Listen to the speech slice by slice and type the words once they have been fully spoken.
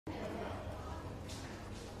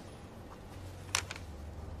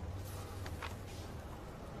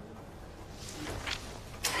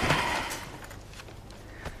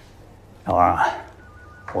老王啊，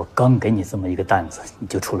我刚给你这么一个担子，你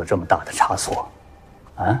就出了这么大的差错，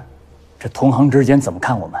啊？这同行之间怎么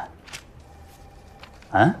看我们？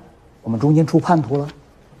啊？我们中间出叛徒了？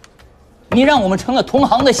你让我们成了同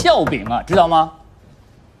行的笑柄啊，知道吗？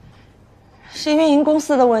是运营公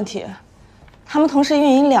司的问题，他们同时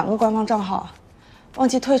运营2个官方账号，忘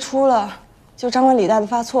记退出了，就张冠李戴的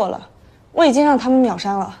发错了。我已经让他们秒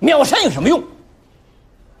删了。秒删有什么用？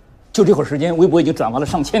就这会儿时间，微博已经转发了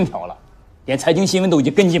上千条了，连财经新闻都已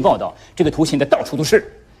经跟进报道，这个图现在到处都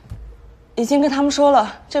是。已经跟他们说了，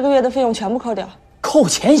这个月的费用全部扣掉。扣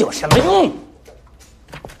钱有什么用？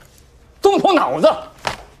动动脑子。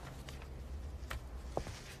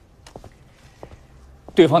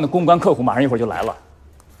对方的公关客户马上一会儿就来了，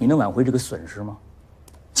你能挽回这个损失吗？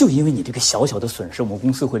就因为你这个小小的损失，我们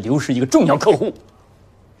公司会流失一个重要客户，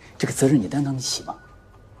这个责任你担当得起吗？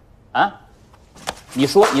啊？你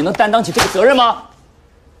说你能担当起这个责任吗？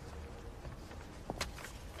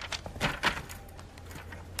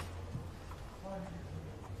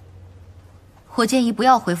我建议不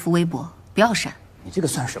要回复微博，不要删。你这个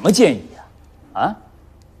算什么建议啊？啊？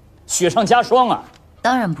雪上加霜啊！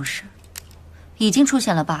当然不是，已经出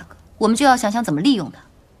现了 bug， 我们就要想想怎么利用它。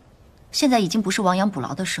现在已经不是亡羊补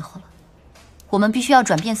牢的时候了，我们必须要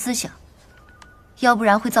转变思想，要不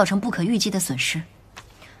然会造成不可预计的损失。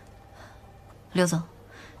刘总，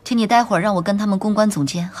请你待会儿让我跟他们公关总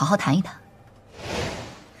监好好谈一谈。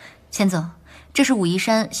钱总，这是武夷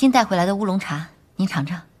山新带回来的乌龙茶，您尝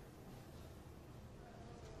尝。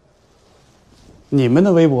你们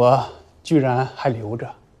的微博居然还留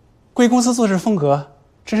着，贵公司做事风格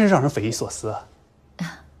真是让人匪夷所思啊！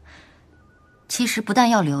其实不但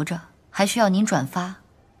要留着，还需要您转发，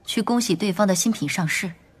去恭喜对方的新品上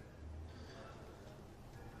市。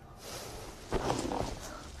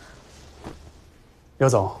刘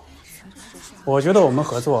总，我觉得我们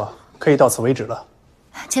合作可以到此为止了。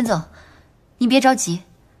钱总，你别着急，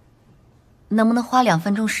能不能花2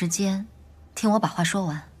分钟时间，听我把话说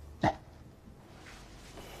完？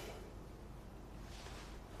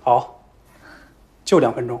好，就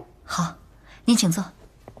2分钟。好，您请坐。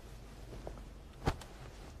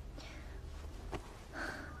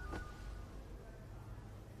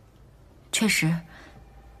确实，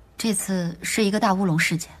这次是一个大乌龙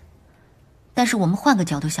事件。但是我们换个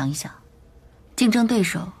角度想一想，竞争对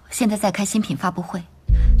手现在在开新品发布会，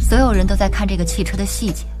所有人都在看这个汽车的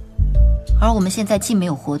细节，而我们现在既没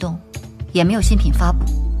有活动，也没有新品发布，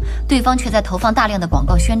对方却在投放大量的广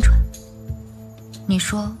告宣传。你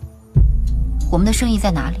说，我们的生意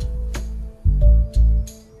在哪里？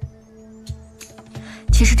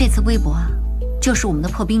其实这次微博啊，就是我们的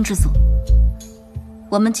破冰之作。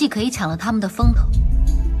我们既可以抢了他们的风头，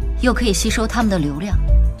又可以吸收他们的流量。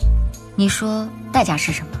你说代价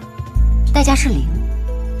是什么？代价是0。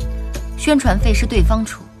宣传费是对方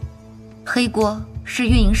出，黑锅是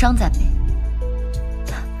运营商在背。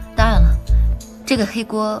当然了，这个黑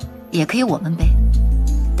锅也可以我们背。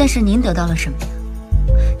但是您得到了什么呀？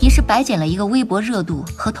您是白捡了一个微博热度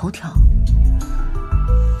和头条。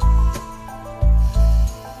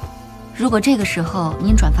如果这个时候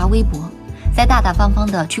您转发微博，再大大方方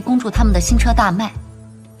的去恭祝他们的新车大卖，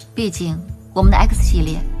毕竟我们的 X 系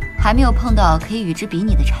列还没有碰到可以与之比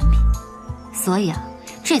拟的产品，所以啊，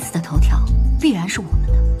这次的头条必然是我们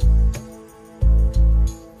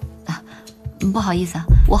的。啊，不好意思啊，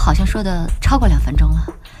我好像说的超过2分钟了，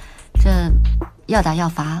这要打要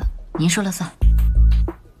罚，您说了算。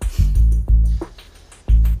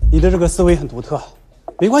你的这个思维很独特，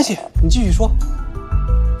没关系，你继续说。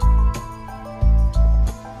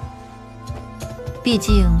毕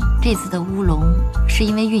竟这次的乌龙是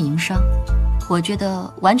因为运营商，我觉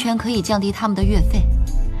得完全可以降低他们的月费。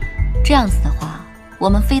这样子的话，我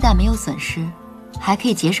们非但没有损失，还可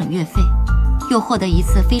以节省月费，又获得一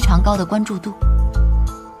次非常高的关注度。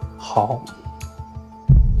好，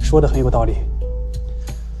说的很有道理。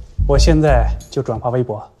我现在就转发微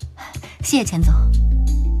博。谢谢钱总。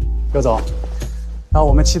刘总，那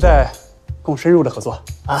我们期待更深入的合作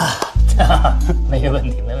啊！没问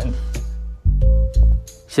题，没问题。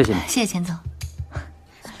谢谢你，谢谢钱总。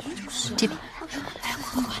这边。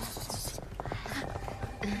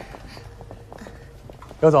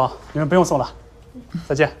刘总，你们不用送了，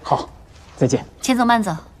再见。好，再见。钱总慢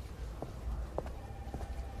走。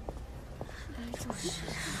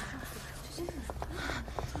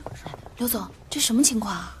刘总，这什么情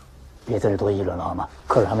况啊？别在这多议论了好吗？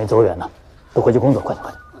客人还没走远呢，都回去工作，快点，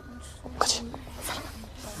快点，快去。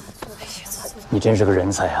你真是个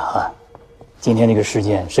人才啊！今天这个事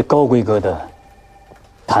件是高规格的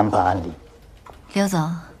谈判案例。刘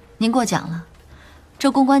总，您过奖了。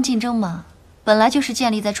这公关竞争嘛，本来就是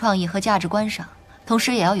建立在创意和价值观上，同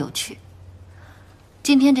时也要有趣。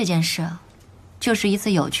今天这件事啊，就是一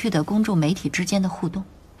次有趣的公众媒体之间的互动。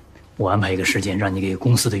我安排一个时间，让你给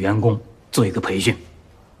公司的员工做一个培训。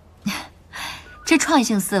这创意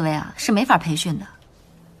性思维啊，是没法培训的。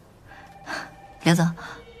刘总，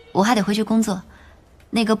我还得回去工作，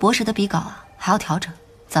那个博士的笔稿啊还要调整，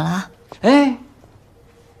走了啊。哎，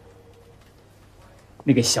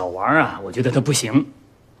那个小王啊，我觉得他不行，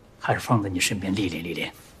还是放在你身边历练历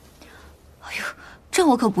练。哎呦，这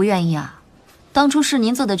我可不愿意啊！当初是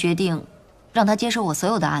您做的决定，让他接手我所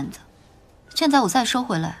有的案子，现在我再收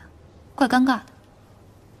回来，怪尴尬的。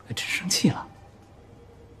真生气了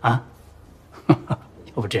啊？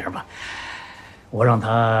要不这样吧，我让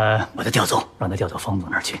他把他调走，让他调到方总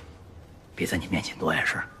那儿去，别在你面前多碍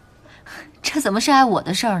事儿。这怎么是碍我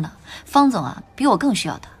的事儿呢？方总啊，比我更需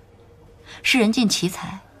要他，是人尽其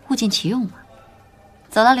才，物尽其用嘛。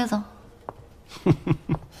走了，刘总。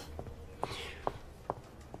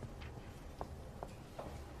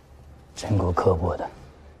真够刻薄的。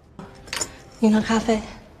您喝咖啡。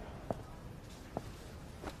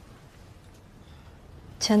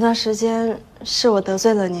前段时间是我得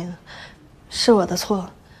罪了您，是我的错。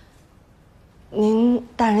您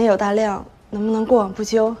大人有大量，能不能过往不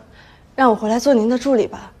究，让我回来做您的助理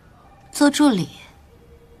吧？做助理，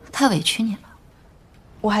太委屈你了。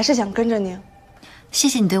我还是想跟着您。谢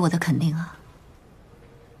谢你对我的肯定啊。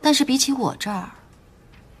但是比起我这儿，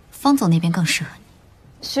方总那边更适合你。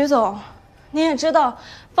徐总，您也知道，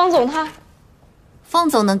方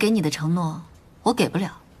总能给你的承诺，我给不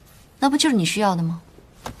了，那不就是你需要的吗？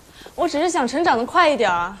我只是想成长得快一点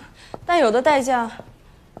啊，但有的代价，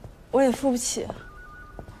我也付不起。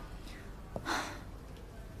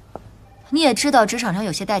你也知道职场上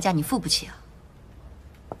有些代价你付不起啊。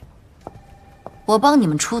我帮你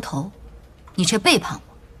们出头，你却背叛我。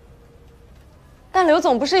但刘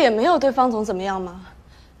总不是也没有对方总怎么样吗？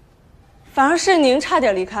反而是您差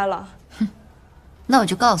点离开了。哼，那我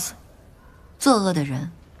就告诉你，作恶的人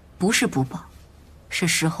不是不报，是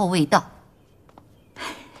时候未到。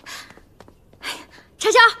乔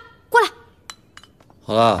乔，过来。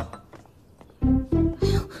好了。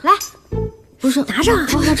来，不是拿着啊。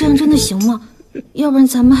花花这样真的行吗？要不然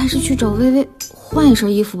咱们还是去找薇薇换一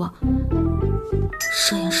身衣服吧。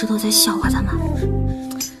摄影师都在笑话咱们。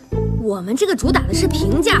我们这个主打的是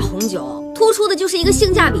平价红酒，突出的就是一个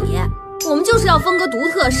性价比。我们就是要风格独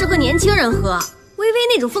特，适合年轻人喝。薇薇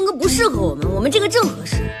那种风格不适合我们，我们这个正合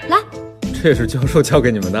适。来，这是教授教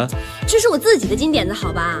给你们的？这是我自己的金点子，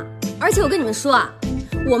好吧？而且我跟你们说啊，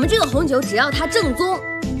我们这个红酒只要它正宗，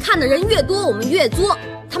看的人越多，我们越作，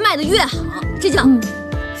它卖的越好，这叫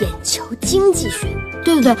眼球经济学。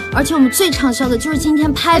对对对，而且我们最畅销的就是今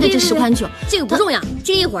天拍的这10款酒。这个不重要，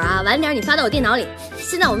这一会儿啊，晚点你发到我电脑里。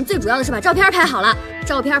现在我们最主要的是把照片拍好了，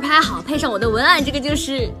照片拍好配上我的文案，这个就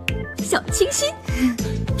是小清新。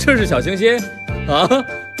这是小清新啊？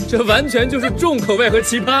这完全就是重口味和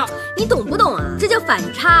奇葩。你懂不懂啊？这叫反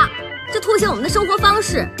差，这凸显我们的生活方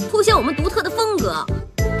式，凸显我们独特的风格。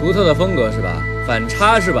独特的风格是吧？反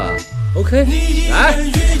差是吧 ？OK， 来。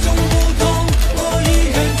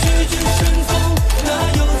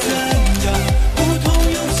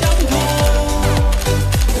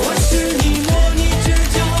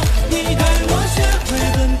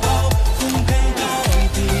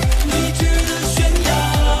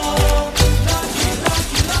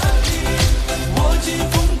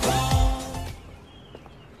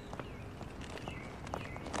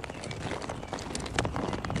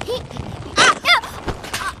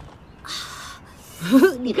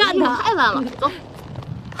你看他太烂了，走。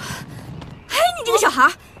嘿，你这个小孩，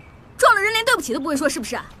撞了人连对不起都不会说，是不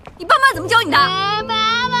是？你爸妈怎么教你的？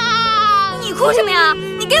妈妈，你哭什么呀？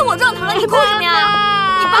你给我撞疼了，你哭什么呀？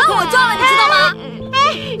你把我撞了，你知道吗？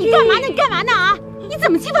哎，你干嘛呢？你干嘛呢啊？你怎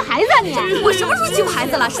么欺负孩子啊你？我什么时候欺负孩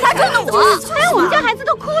子了？是他撞的我。哎，我们家孩子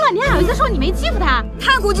都哭了，你还好意思说你没欺负他？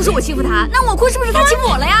他哭就是我欺负他，那我哭是不是他欺负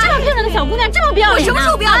我了呀？这么漂亮的小姑娘，这么不要脸！我什么时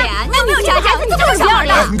候不要脸？那没有家教，你这么小孩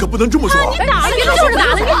的，你可不能这么说。你打了，你就是打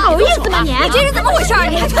了，你好意思吗你？你这是怎么回事？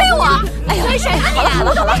你还推我？哎呀，没事，好了好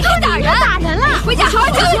了好了，他打人，打人了！回家好好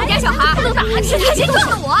教训你家小孩。他都打了，是他先撞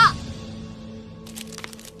的我。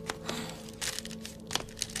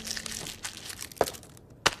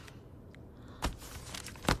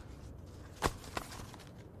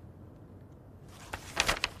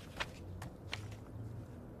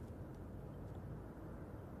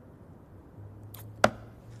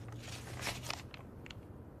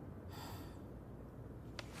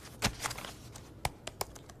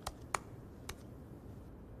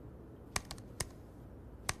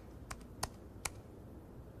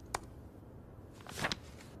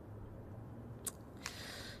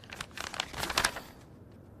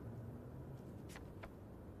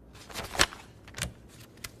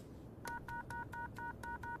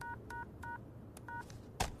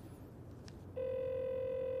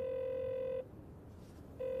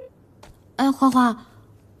哎，花花，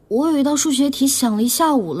我有一道数学题想了一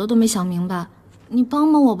下午了都没想明白，你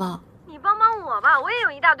帮帮我吧。你帮帮我吧，我也有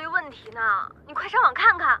一大堆问题呢。你快上网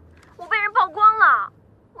看看，我被人曝光了。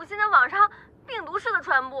我现在网上病毒式的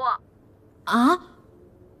传播。啊？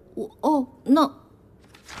那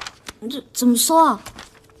这怎么搜啊？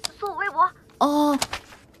搜我微博。哦。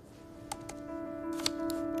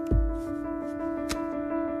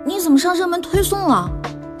你怎么上热门推送了？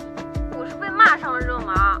我是被骂上了热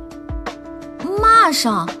门。骂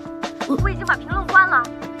上？我已经把评论关了，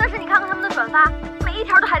但是你看看他们的转发，每一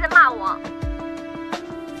条都还在骂我。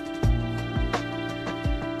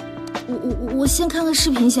我先看看视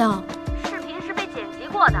频先啊。视频是被剪辑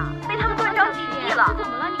过的，被他们断章取义了。怎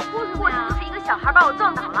么了？你哭什么过程就是一个小孩把我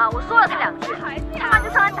撞倒了，我说了他2句，他妈就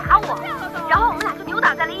上来打我，然后我们俩就扭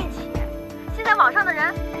打在了一起。现在网上的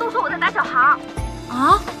人都说我在打小孩。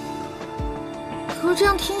啊？可是这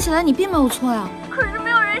样听起来你并没有错呀。可是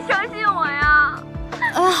没有人相信我呀。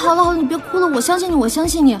哎，好了，你别哭了，我相信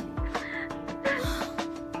你，